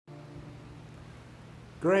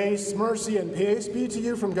Grace, mercy, and peace be to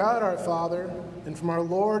you from God our Father and from our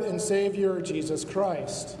Lord and Savior Jesus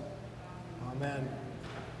Christ. Amen.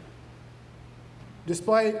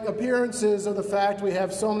 Despite appearances of the fact we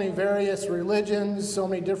have so many various religions, so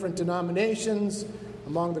many different denominations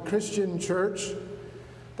among the Christian church,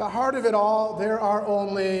 the heart of it all, there are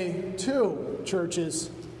only two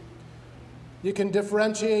churches. You can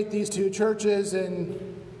differentiate these two churches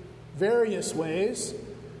in various ways.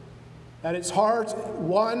 At its heart,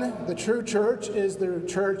 one, the true church, is the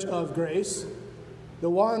church of grace,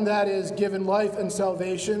 the one that is given life and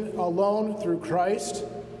salvation alone through Christ,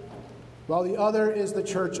 while the other is the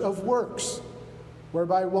church of works,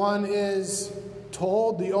 whereby one is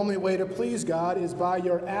told the only way to please God is by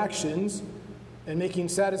your actions and making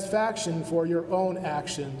satisfaction for your own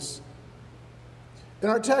actions. In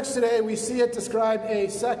our text today, we see it described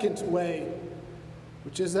a second way,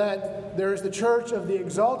 which is that there is the church of the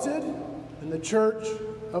exalted and the church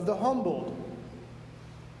of the humbled.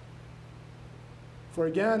 For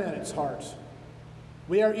again, at its heart,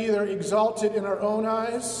 we are either exalted in our own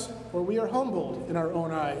eyes or we are humbled in our own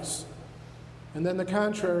eyes. And then the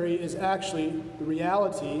contrary is actually the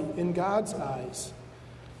reality in God's eyes.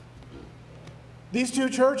 These two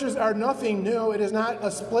churches are nothing new. It is not a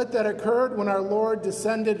split that occurred when our Lord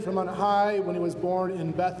descended from on high when he was born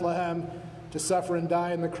in Bethlehem to suffer and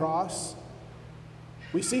die on the cross.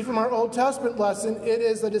 We see from our Old Testament lesson, it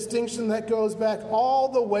is a distinction that goes back all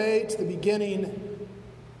the way to the beginning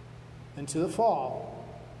and to the fall.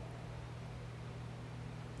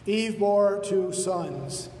 Eve bore two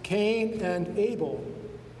sons, Cain and Abel.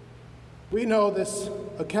 We know this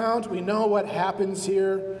account. We know what happens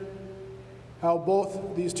here, how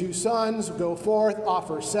both these two sons go forth,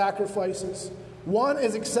 offer sacrifices. One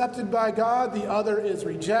is accepted by God, the other is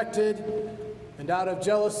rejected. And out of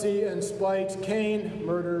jealousy and spite, Cain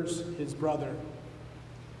murders his brother.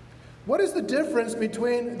 What is the difference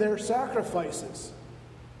between their sacrifices?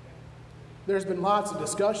 There's been lots of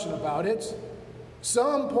discussion about it.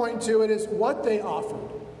 Some point to it as what they offered.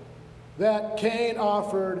 That Cain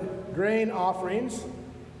offered grain offerings,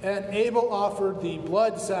 and Abel offered the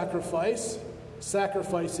blood sacrifice,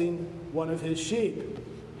 sacrificing one of his sheep.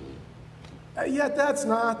 Yet that's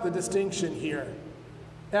not the distinction here.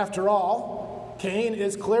 After all, Cain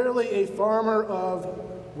is clearly a farmer of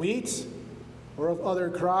wheat or of other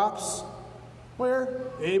crops, where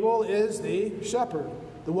Abel is the shepherd,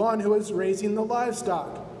 the one who is raising the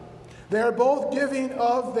livestock. They are both giving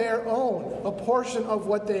of their own, a portion of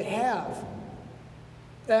what they have.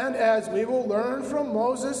 And as we will learn from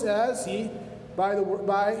Moses, as he,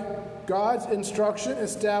 by God's instruction,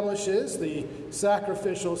 establishes the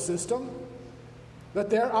sacrificial system, that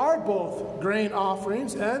there are both grain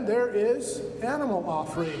offerings and there is animal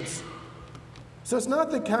offerings. So it's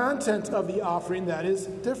not the content of the offering that is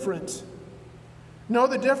different. No,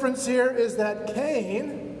 the difference here is that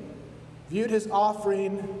Cain viewed his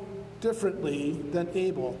offering differently than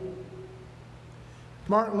Abel.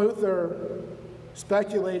 Martin Luther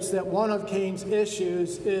speculates that one of Cain's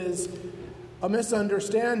issues is a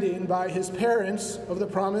misunderstanding by his parents of the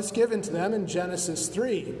promise given to them in Genesis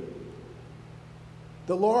 3.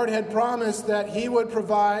 The Lord had promised that he would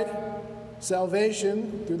provide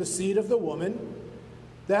salvation through the seed of the woman,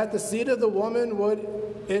 that the seed of the woman would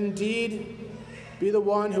indeed be the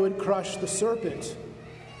one who would crush the serpent.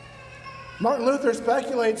 Martin Luther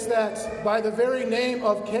speculates that by the very name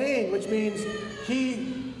of Cain, which means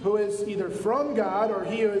he who is either from God or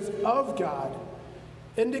he who is of God,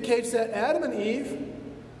 indicates that Adam and Eve,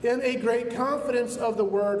 in a great confidence of the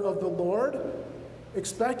word of the Lord,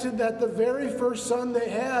 expected that the very first son they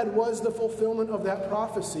had was the fulfillment of that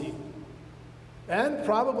prophecy, and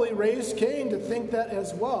probably raised Cain to think that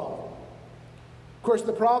as well. Of course,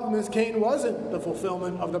 the problem is Cain wasn't the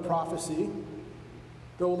fulfillment of the prophecy.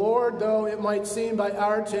 The Lord, though it might seem by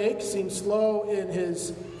our take, seemed slow in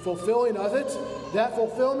his fulfilling of it, that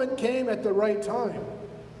fulfillment came at the right time.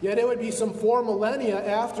 Yet it would be some 4 millennia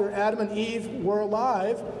after Adam and Eve were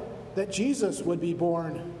alive that Jesus would be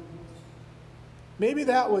born. Maybe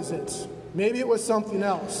that was it. Maybe it was something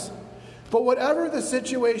else. But whatever the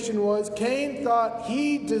situation was, Cain thought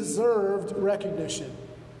he deserved recognition.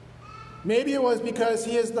 Maybe it was because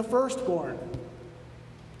he is the firstborn.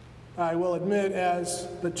 I will admit, as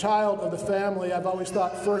the child of the family, I've always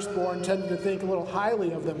thought firstborn tended to think a little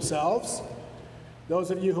highly of themselves.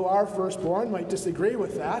 Those of you who are firstborn might disagree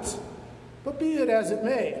with that. But be it as it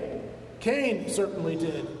may, Cain certainly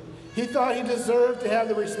did. He thought he deserved to have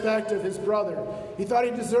the respect of his brother. He thought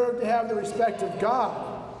he deserved to have the respect of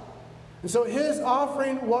God. And so his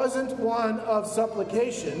offering wasn't one of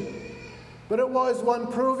supplication, but it was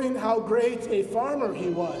one proving how great a farmer he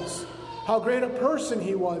was, how great a person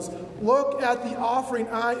he was. Look at the offering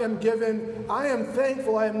I am given. I am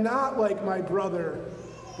thankful I am not like my brother,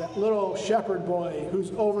 that little shepherd boy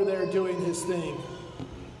who's over there doing his thing.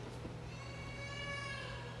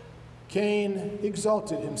 Cain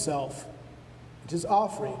exalted himself, and his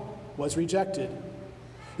offering was rejected.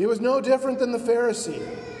 He was no different than the Pharisee,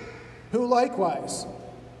 who likewise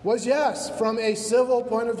was, yes, from a civil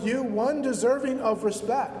point of view, one deserving of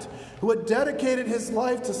respect, who had dedicated his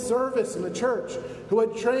life to service in the church, who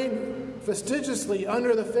had trained fastidiously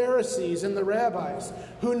under the Pharisees and the rabbis,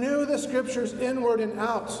 who knew the scriptures inward and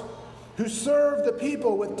out, who served the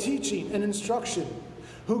people with teaching and instruction,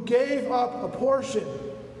 who gave up a portion,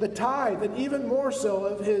 the tithe, and even more so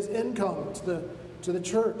of his income to the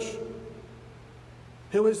church,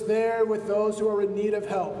 who was there with those who were in need of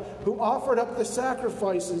help, who offered up the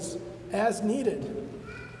sacrifices as needed.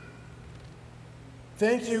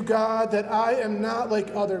 Thank you, God, that I am not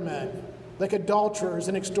like other men, like adulterers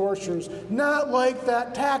and extortioners, not like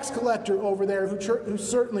that tax collector over there who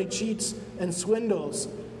certainly cheats and swindles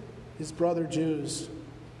his brother Jews.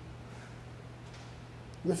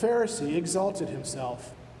 The Pharisee exalted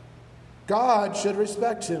himself. God should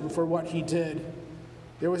respect him for what he did.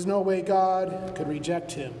 There was no way God could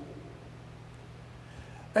reject him.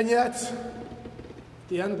 And yet, at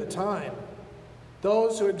the end of the time,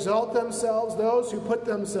 those who exalt themselves, those who put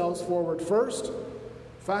themselves forward first,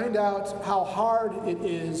 find out how hard it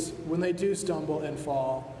is when they do stumble and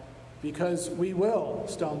fall, because we will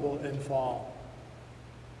stumble and fall.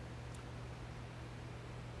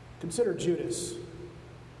 Consider Judas.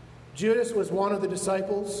 Judas was one of the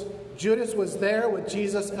disciples. Judas was there with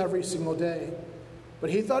Jesus every single day. But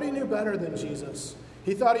he thought he knew better than Jesus.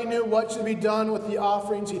 He thought he knew what should be done with the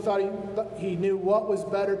offerings. He thought he knew what was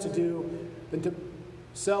better to do than to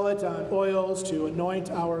sell it on oils, to anoint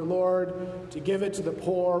our Lord, to give it to the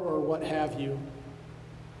poor, or what have you.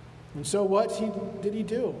 And so what did he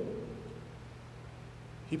do?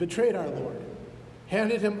 He betrayed our Lord,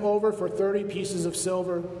 handed him over for 30 pieces of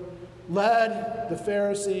silver, led the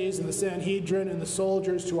Pharisees and the Sanhedrin and the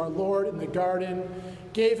soldiers to our Lord in the garden,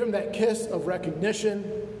 gave him that kiss of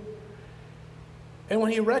recognition. And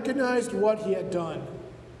when he recognized what he had done,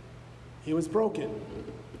 he was broken.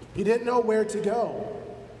 He didn't know where to go.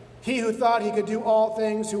 He who thought he could do all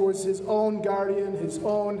things, who was his own guardian, his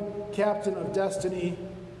own captain of destiny,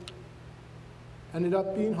 ended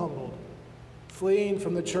up being humbled, fleeing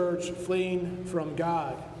from the church, fleeing from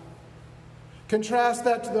God. Contrast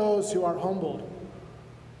that to those who are humbled.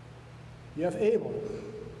 You have Abel,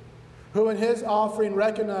 who in his offering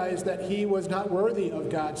recognized that he was not worthy of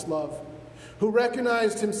God's love, who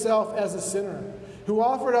recognized himself as a sinner, who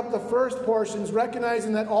offered up the first portions,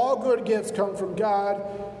 recognizing that all good gifts come from God,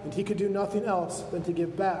 and he could do nothing else than to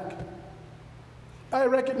give back. I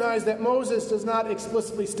recognize that Moses does not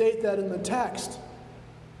explicitly state that in the text,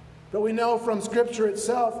 but we know from Scripture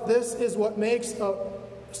itself this is what makes a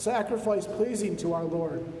sacrifice pleasing to our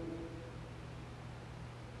Lord.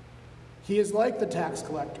 He is like the tax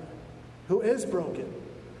collector, who is broken,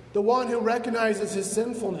 the one who recognizes his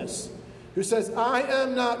sinfulness, who says, I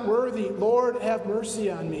am not worthy, Lord, have mercy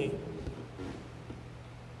on me.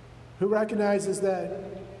 Who recognizes that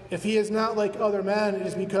if he is not like other men, it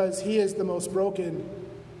is because he is the most broken,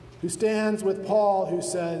 who stands with Paul, who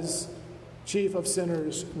says, chief of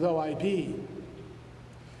sinners though I be.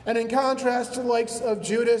 And in contrast to the likes of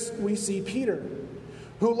Judas, we see Peter,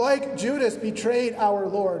 who like Judas betrayed our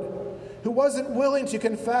Lord, who wasn't willing to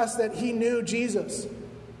confess that he knew Jesus,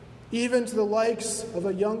 even to the likes of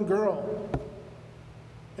a young girl.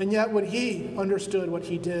 And yet when he understood what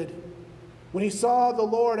he did, when he saw the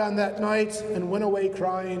Lord on that night and went away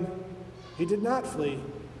crying, he did not flee.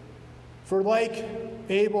 For like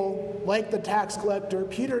Abel, like the tax collector,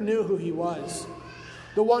 Peter knew who he was.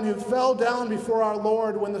 The one who fell down before our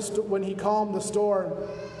Lord when he calmed the storm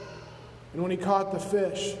and when he caught the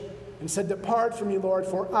fish and said, Depart from me, Lord,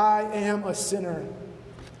 for I am a sinner.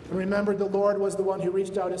 And remembered the Lord was the one who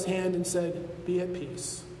reached out his hand and said, Be at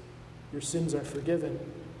peace. Your sins are forgiven.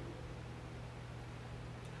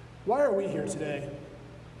 Why are we here today?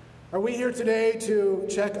 Are we here today to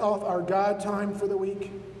check off our God time for the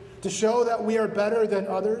week? To show that we are better than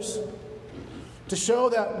others? To show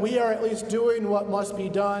that we are at least doing what must be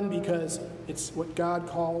done because it's what God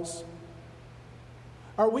calls?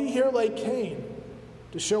 Are we here like Cain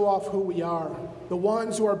to show off who we are? The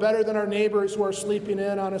ones who are better than our neighbors who are sleeping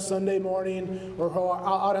in on a Sunday morning, or who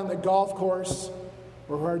are out on the golf course,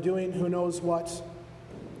 or who are doing who knows what?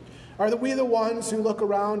 Are we the ones who look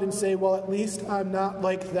around and say, well, at least I'm not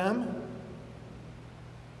like them?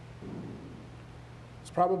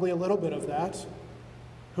 It's probably a little bit of that.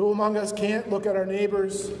 Who among us can't look at our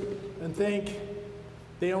neighbors and think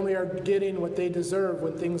they only are getting what they deserve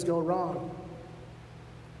when things go wrong?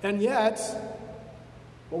 And yet,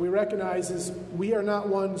 what we recognize is we are not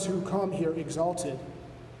ones who come here exalted.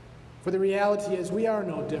 For the reality is we are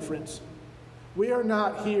no different. We are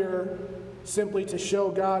not here simply to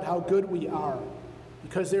show God how good we are,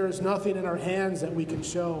 because there is nothing in our hands that we can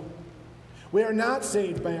show. We are not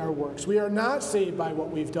saved by our works. We are not saved by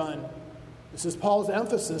what we've done. This is Paul's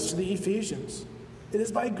emphasis to the Ephesians. It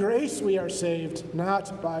is by grace we are saved,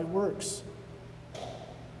 not by works.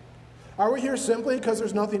 Are we here simply because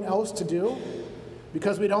there's nothing else to do?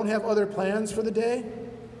 Because we don't have other plans for the day?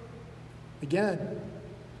 Again,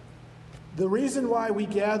 the reason why we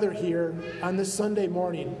gather here on this Sunday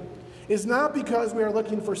morning is not because we are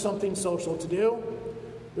looking for something social to do.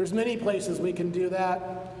 There's many places we can do that.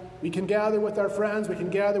 We can gather with our friends, we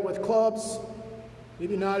can gather with clubs,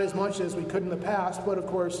 maybe not as much as we could in the past, but of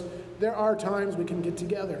course, there are times we can get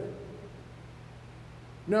together.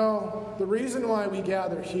 No, the reason why we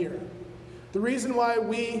gather here, the reason why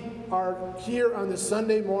we are here on this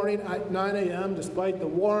Sunday morning at 9 a.m., despite the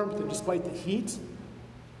warmth and despite the heat,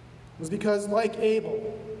 was because like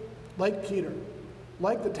Abel, like Peter,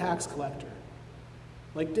 like the tax collector,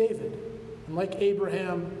 like David, and like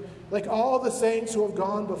Abraham, like all the saints who have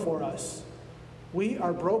gone before us, we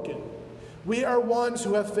are broken. We are ones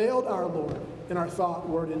who have failed our Lord in our thought,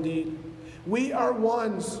 word, and deed. We are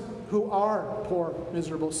ones who are poor,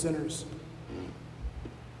 miserable sinners.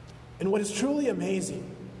 And what is truly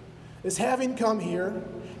amazing is having come here,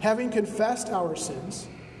 having confessed our sins,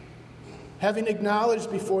 having acknowledged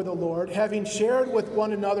before the Lord, having shared with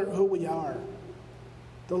one another who we are,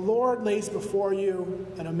 the Lord lays before you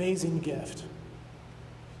an amazing gift.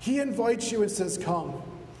 He invites you and says, come.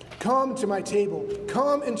 Come to my table.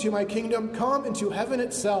 Come into my kingdom. Come into heaven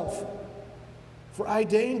itself. For I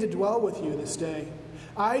deign to dwell with you this day.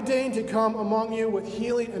 I deign to come among you with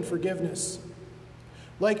healing and forgiveness.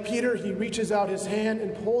 Like Peter, he reaches out his hand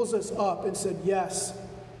and pulls us up and said, yes,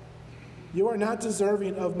 you are not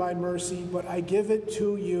deserving of my mercy, but I give it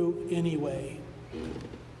to you anyway.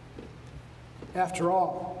 After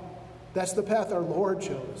all, that's the path our Lord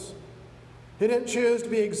chose. He didn't choose to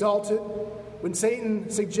be exalted. When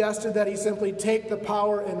Satan suggested that he simply take the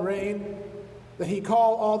power and reign, that he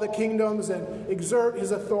call all the kingdoms and exert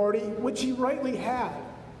his authority, which he rightly had,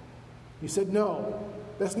 he said, no,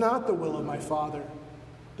 that's not the will of my Father.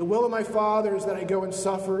 The will of my Father is that I go and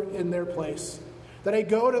suffer in their place, that I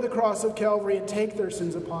go to the cross of Calvary and take their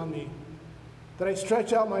sins upon me, that I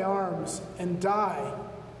stretch out my arms and die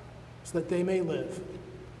so that they may live.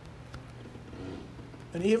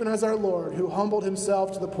 And even as our Lord, who humbled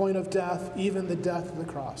himself to the point of death, even the death of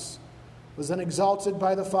the cross, was then exalted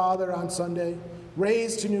by the Father on Sunday,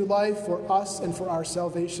 raised to new life for us and for our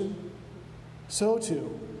salvation, so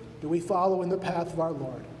too do we follow in the path of our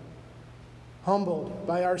Lord. Humbled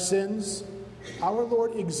by our sins, our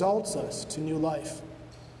Lord exalts us to new life.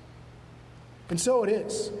 And so it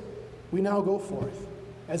is. We now go forth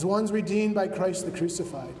as ones redeemed by Christ the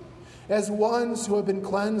crucified, as ones who have been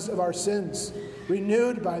cleansed of our sins,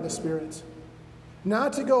 renewed by the Spirit,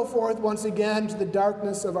 not to go forth once again to the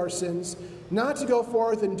darkness of our sins, not to go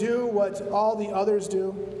forth and do what all the others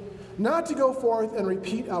do, not to go forth and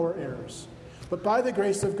repeat our errors, but by the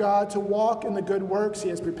grace of God to walk in the good works he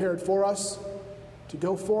has prepared for us, to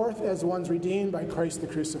go forth as ones redeemed by Christ the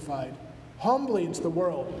crucified, humbly into the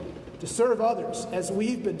world, to serve others as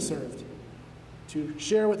we've been served, to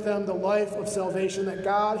share with them the life of salvation that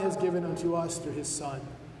God has given unto us through his Son.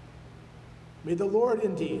 May the Lord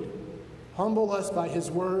indeed humble us by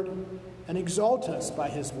his word and exalt us by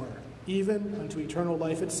his word, even unto eternal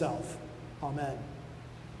life itself. Amen.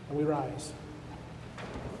 And we rise.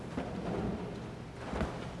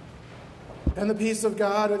 And the peace of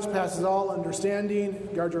God, which passes all understanding,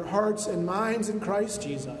 guard your hearts and minds in Christ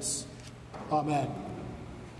Jesus. Amen.